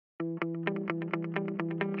Η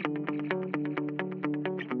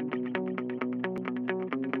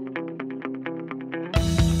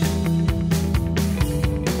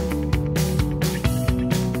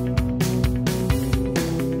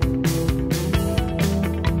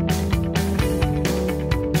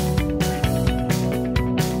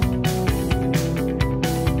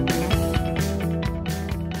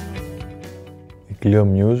Clio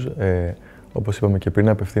Muse, όπως είπαμε και πριν,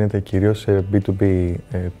 απευθύνεται κυρίως σε B2B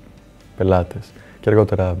πελάτες και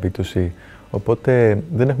αργότερα B2C. Οπότε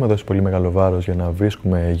δεν έχουμε δώσει πολύ μεγάλο βάρος για να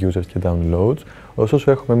βρίσκουμε users και downloads,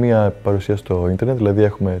 ωστόσο έχουμε μία παρουσία στο ίντερνετ, δηλαδή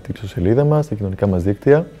έχουμε την ιστοσελίδα μας, τα κοινωνικά μας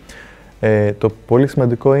δίκτυα. Το πολύ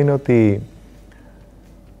σημαντικό είναι ότι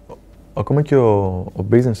ακόμα και ο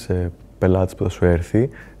business πελάτης που θα σου έρθει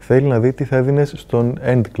θέλει να δει τι θα έδινες στον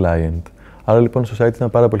end client. Άρα λοιπόν στο site ήταν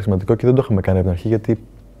πάρα πολύ σημαντικό και δεν το είχαμε κάνει από την αρχή, γιατί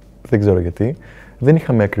δεν ξέρω γιατί. Δεν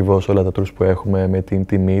είχαμε ακριβώς όλα τα tools που έχουμε με την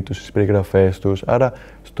τιμή τους, τις περιγραφές τους. Άρα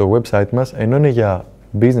στο website μας, ενώ είναι για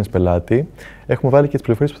business πελάτη, έχουμε βάλει και τις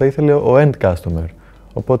πληροφορίες που θα ήθελε ο end customer.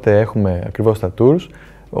 Οπότε έχουμε ακριβώς τα tools,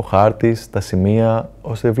 ο χάρτης, τα σημεία,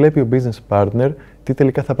 ώστε βλέπει ο business partner τι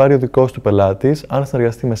τελικά θα πάρει ο δικός του πελάτης αν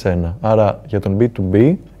συνεργαστεί με σένα. Άρα για τον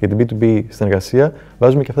B2B, για την B2B συνεργασία,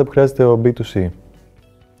 βάζουμε και αυτά που χρειάζεται ο B2C.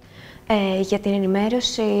 Για την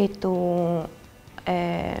ενημέρωση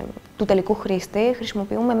του τελικού χρήστη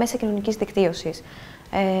χρησιμοποιούμε μέσα κοινωνικής δικτύωσης,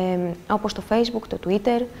 όπως το Facebook, το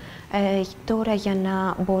Twitter. Τώρα για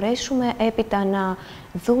να μπορέσουμε έπειτα να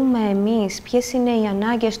δούμε εμείς ποιες είναι οι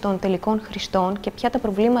ανάγκες των τελικών χρηστών και ποια τα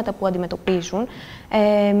προβλήματα που αντιμετωπίζουν,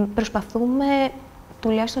 προσπαθούμε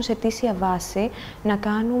τουλάχιστον σε ετήσια βάση να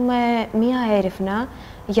κάνουμε μία έρευνα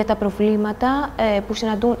για τα προβλήματα που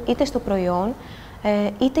συναντούν είτε στο προϊόν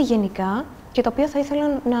είτε γενικά και τα οποία θα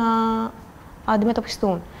ήθελαν να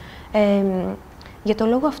αντιμετωπιστούν. Για το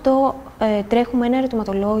λόγο αυτό τρέχουμε ένα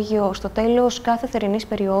ερωτηματολόγιο στο τέλος κάθε θερινής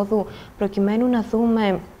περίοδου προκειμένου να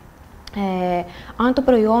δούμε αν το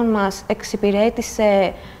προϊόν μας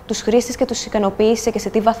εξυπηρέτησε τους χρήστες και τους ικανοποίησε και σε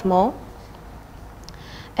τι βαθμό.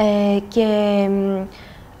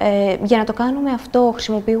 Για να το κάνουμε αυτό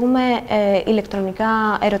χρησιμοποιούμε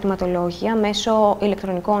ηλεκτρονικά ερωτηματολόγια μέσω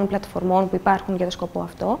ηλεκτρονικών πλατφορμών που υπάρχουν για το σκοπό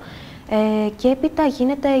αυτό. Και έπειτα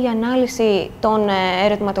γίνεται η ανάλυση των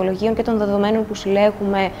ερωτηματολογίων και των δεδομένων που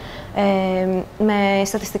συλλέγουμε με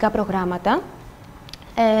στατιστικά προγράμματα,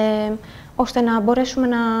 ώστε να μπορέσουμε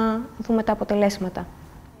να δούμε τα αποτελέσματα.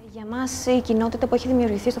 Για μας η κοινότητα που έχει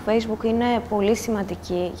δημιουργηθεί στο Facebook είναι πολύ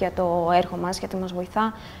σημαντική για το έργο μας, γιατί μας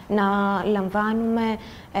βοηθά να λαμβάνουμε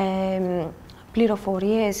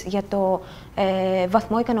πληροφορίες για το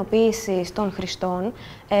βαθμό ικανοποίησης των χρηστών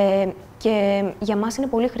και για μας είναι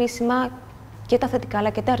πολύ χρήσιμα και τα θετικά αλλά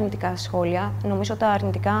και τα αρνητικά σχόλια. Νομίζω τα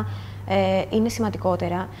αρνητικά είναι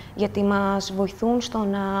σημαντικότερα, γιατί μας βοηθούν στο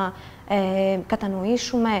να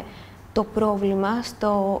κατανοήσουμε το πρόβλημα,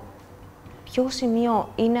 στο ποιο σημείο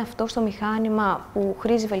είναι αυτό στο μηχάνημα που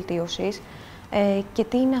χρήζει βελτίωσης και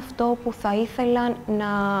τι είναι αυτό που θα ήθελαν να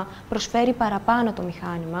προσφέρει παραπάνω το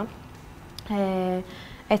μηχάνημα,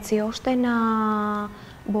 έτσι ώστε να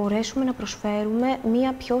μπορέσουμε να προσφέρουμε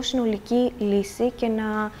μία πιο συνολική λύση και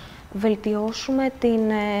να βελτιώσουμε την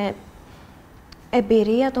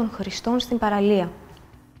εμπειρία των χρηστών στην παραλία.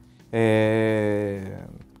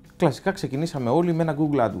 Κλασικά ξεκινήσαμε όλοι με ένα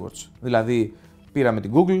Google AdWords. Δηλαδή, πήραμε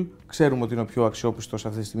την Google, ξέρουμε ότι είναι ο πιο αξιόπιστος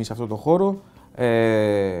αυτή τη στιγμή σε αυτό το χώρο,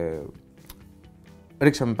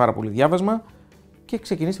 ρίξαμε πάρα πολύ διάβασμα και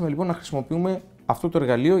ξεκινήσαμε λοιπόν να χρησιμοποιούμε αυτό το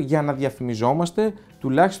εργαλείο για να διαφημιζόμαστε,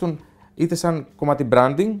 τουλάχιστον είτε σαν κομμάτι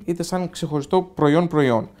branding, είτε σαν ξεχωριστό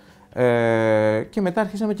προϊόν. Και μετά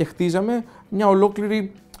αρχίσαμε και χτίζαμε μια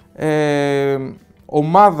ολόκληρη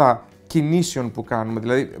ομάδα κινήσεων που κάνουμε,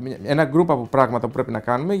 δηλαδή ένα group από πράγματα που πρέπει να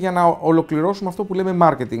κάνουμε για να ολοκληρώσουμε αυτό που λέμε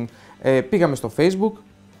marketing. Πήγαμε στο Facebook,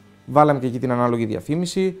 βάλαμε και εκεί την ανάλογη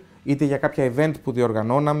διαφήμιση, είτε για κάποια event που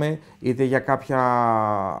διοργανώναμε, είτε για κάποια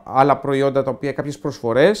άλλα προϊόντα, τα οποία κάποιες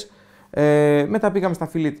προσφορές. Μετά πήγαμε στα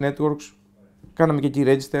affiliate networks, κάναμε και εκεί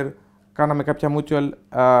register, κάναμε κάποια mutual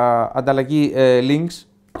ανταλλαγή links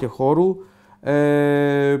και χώρου.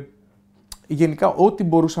 Γενικά, ό,τι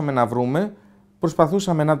μπορούσαμε να βρούμε,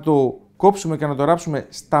 προσπαθούσαμε να το κόψουμε και να το ράψουμε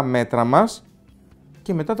στα μέτρα μας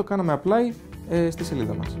και μετά το κάναμε apply στη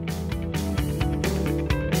σελίδα μας.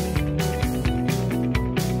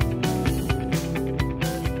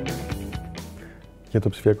 Για το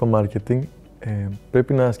ψηφιακό marketing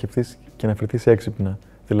πρέπει να σκεφτείς και να φερθείς έξυπνα.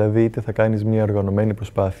 Δηλαδή, είτε θα κάνεις μια οργανωμένη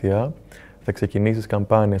προσπάθεια, θα ξεκινήσεις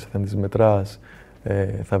καμπάνιες, θα τις μετράς,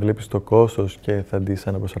 θα βλέπεις το κόστος και θα τις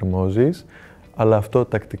αναπροσαρμόζεις, αλλά αυτό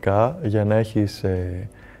τακτικά για να έχεις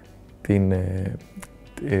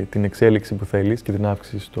την εξέλιξη που θέλεις και την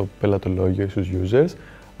αύξηση στο πελατολόγιο ή στους users,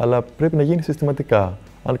 αλλά πρέπει να γίνει συστηματικά.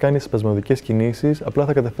 Αν κάνεις σπασμωδικές κινήσεις, απλά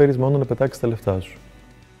θα καταφέρεις μόνο να πετάξεις τα λεφτά σου.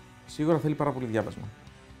 Σίγουρα θέλει πάρα πολύ διάβασμα.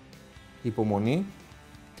 Υπομονή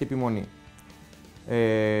και επιμονή.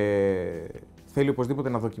 Θέλει οπωσδήποτε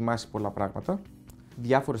να δοκιμάσει πολλά πράγματα,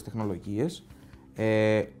 διάφορες τεχνολογίες.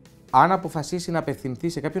 Αν αποφασίσει να απευθυνθεί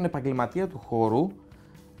σε κάποιον επαγγελματία του χώρου,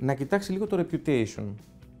 να κοιτάξει λίγο το reputation.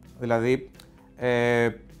 Δηλαδή,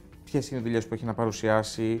 ποιες είναι οι δουλειές που έχει να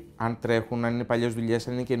παρουσιάσει, αν τρέχουν, αν είναι παλιές δουλειές,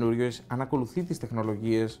 αν είναι καινούριες, αν ακολουθεί τις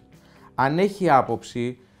τεχνολογίες, αν έχει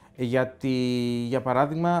άποψη, γιατί, για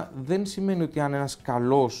παράδειγμα, δεν σημαίνει ότι αν ένας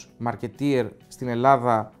καλός marketeer στην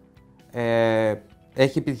Ελλάδα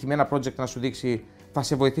έχει επιτυχημένα project να σου δείξει, θα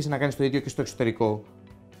σε βοηθήσει να κάνεις το ίδιο και στο εξωτερικό.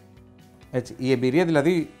 Έτσι, η εμπειρία,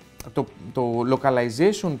 δηλαδή, το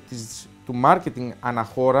localization του marketing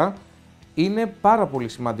αναχώρα είναι πάρα πολύ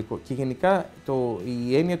σημαντικό και γενικά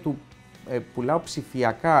η έννοια του πουλάω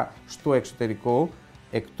ψηφιακά στο εξωτερικό,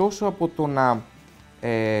 εκτός από το να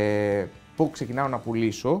ξεκινάω να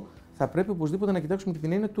πουλήσω, θα πρέπει οπωσδήποτε να κοιτάξουμε και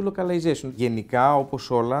την έννοια του localization. Γενικά,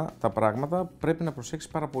 όπως όλα τα πράγματα, πρέπει να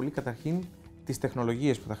προσέξεις πάρα πολύ καταρχήν τις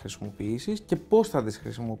τεχνολογίες που θα χρησιμοποιήσεις και πώς θα τις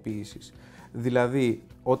χρησιμοποιήσεις. Δηλαδή,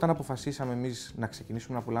 όταν αποφασίσαμε εμείς να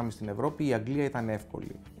ξεκινήσουμε να πουλάμε στην Ευρώπη, η Αγγλία ήταν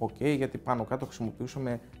εύκολη. Γιατί πάνω κάτω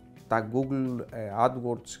χρησιμοποιούσαμε τα Google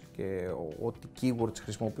AdWords και ό,τι keywords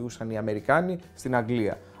χρησιμοποιούσαν οι Αμερικάνοι στην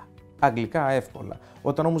Αγγλία. Αγγλικά εύκολα.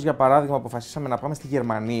 Όταν όμως, για παράδειγμα, αποφασίσαμε να πάμε στη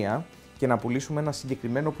Γερμανία και να πουλήσουμε ένα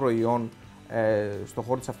συγκεκριμένο προϊόν στον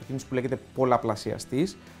χώρο της αυτοκίνησης που λέγεται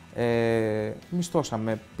πολλαπλασιαστής,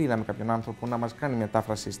 μισθώσαμε, πήραμε κάποιον άνθρωπο να μας κάνει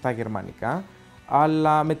μετάφραση στα γερμανικά,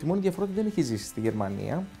 αλλά με τη μόνη διαφορά ότι δεν έχει ζήσει στη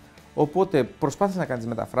Γερμανία, οπότε προσπάθησε να κάνει τις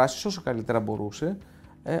μεταφράσεις όσο καλύτερα μπορούσε,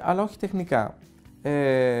 αλλά όχι τεχνικά.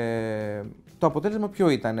 Το αποτέλεσμα ποιο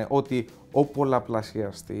ήταν? Ότι ο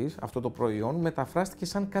πολλαπλασιαστής, αυτό το προϊόν, μεταφράστηκε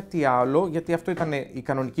σαν κάτι άλλο, γιατί αυτό ήταν η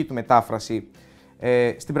κανονική του μετάφραση.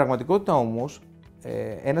 Στην πραγματικότητα όμως,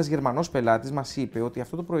 ένας Γερμανός πελάτης μας είπε ότι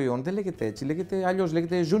αυτό το προϊόν δεν λέγεται έτσι, λέγεται αλλιώς,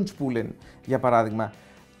 λέγεται Zundspulen, για παράδειγμα.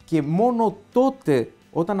 Και μόνο τότε,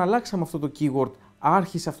 όταν αλλάξαμε αυτό το keyword,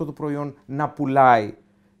 άρχισε αυτό το προϊόν να πουλάει.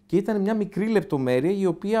 Και ήταν μια μικρή λεπτομέρεια η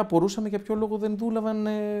οποία απορούσαμε για ποιο λόγο δεν δούλευαν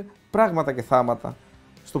πράγματα και θάματα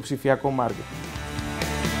στο ψηφιακό marketing.